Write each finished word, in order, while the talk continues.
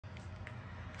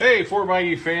Hey,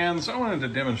 4xe fans, I wanted to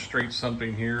demonstrate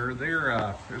something here.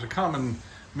 There's a common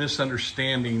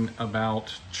misunderstanding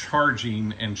about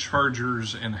charging and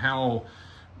chargers and how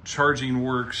charging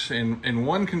works. And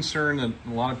one concern that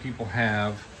a lot of people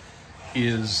have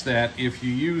is that if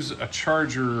you use a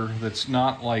charger that's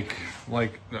not like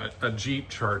a Jeep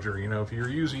charger, you know, if you're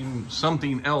using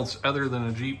something else other than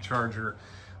a Jeep charger,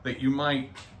 that you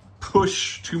might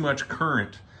push too much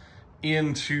current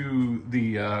into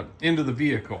the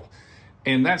vehicle.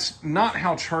 And that's not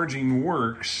how charging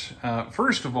works.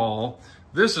 First of all,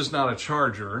 this is not a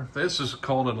charger. This is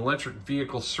called an electric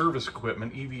vehicle service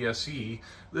equipment, EVSE.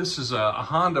 This is a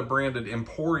Honda branded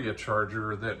Emporia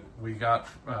charger that we got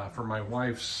for my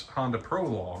wife's Honda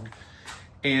Prologue.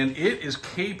 And it is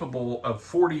capable of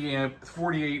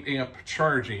 48 amp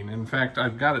charging. In fact,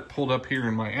 I've got it pulled up here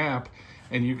in my app,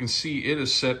 and you can see it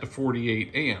is set to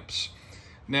 48 amps.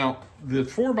 Now, the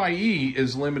 4xe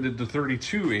is limited to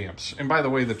 32 amps. And by the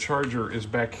way, the charger is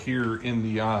back here in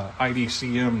the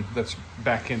IDCM that's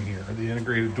back in here, the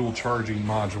integrated dual charging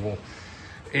module.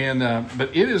 And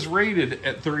but it is rated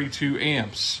at 32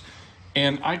 amps.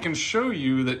 And I can show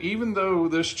you that even though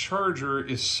this charger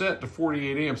is set to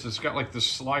 48 amps, it's got like this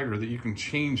slider that you can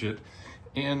change it.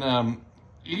 And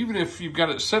even if you've got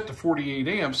it set to 48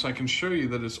 amps, I can show you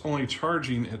that it's only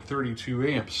charging at 32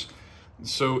 amps.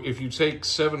 So if you take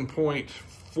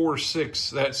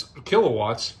 7.46, that's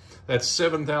kilowatts, that's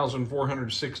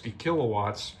 7,460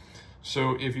 kilowatts.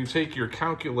 So if you take your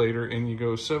calculator and you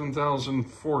go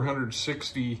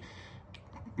 7,460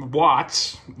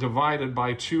 watts divided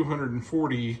by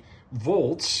 240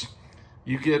 volts,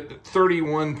 you get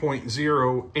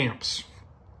 31.0 amps.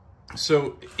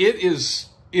 So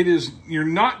you're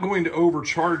not going to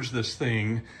overcharge this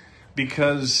thing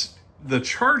because the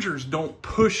chargers don't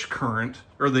push current,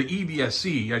 or the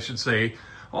EVSE, I should say.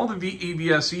 All the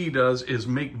EVSE does is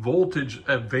make voltage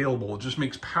available. It just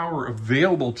makes power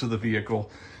available to the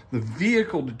vehicle. The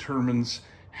vehicle determines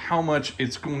how much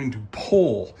it's going to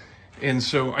pull. And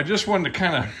so I just wanted to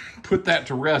kind of put that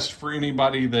to rest for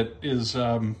anybody that is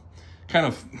kind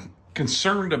of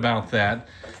concerned about that.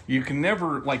 You can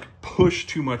never like push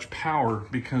too much power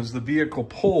because the vehicle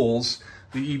pulls,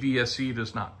 the EVSE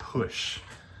does not push.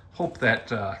 Hope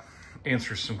that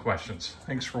answers some questions.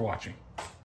 Thanks for watching.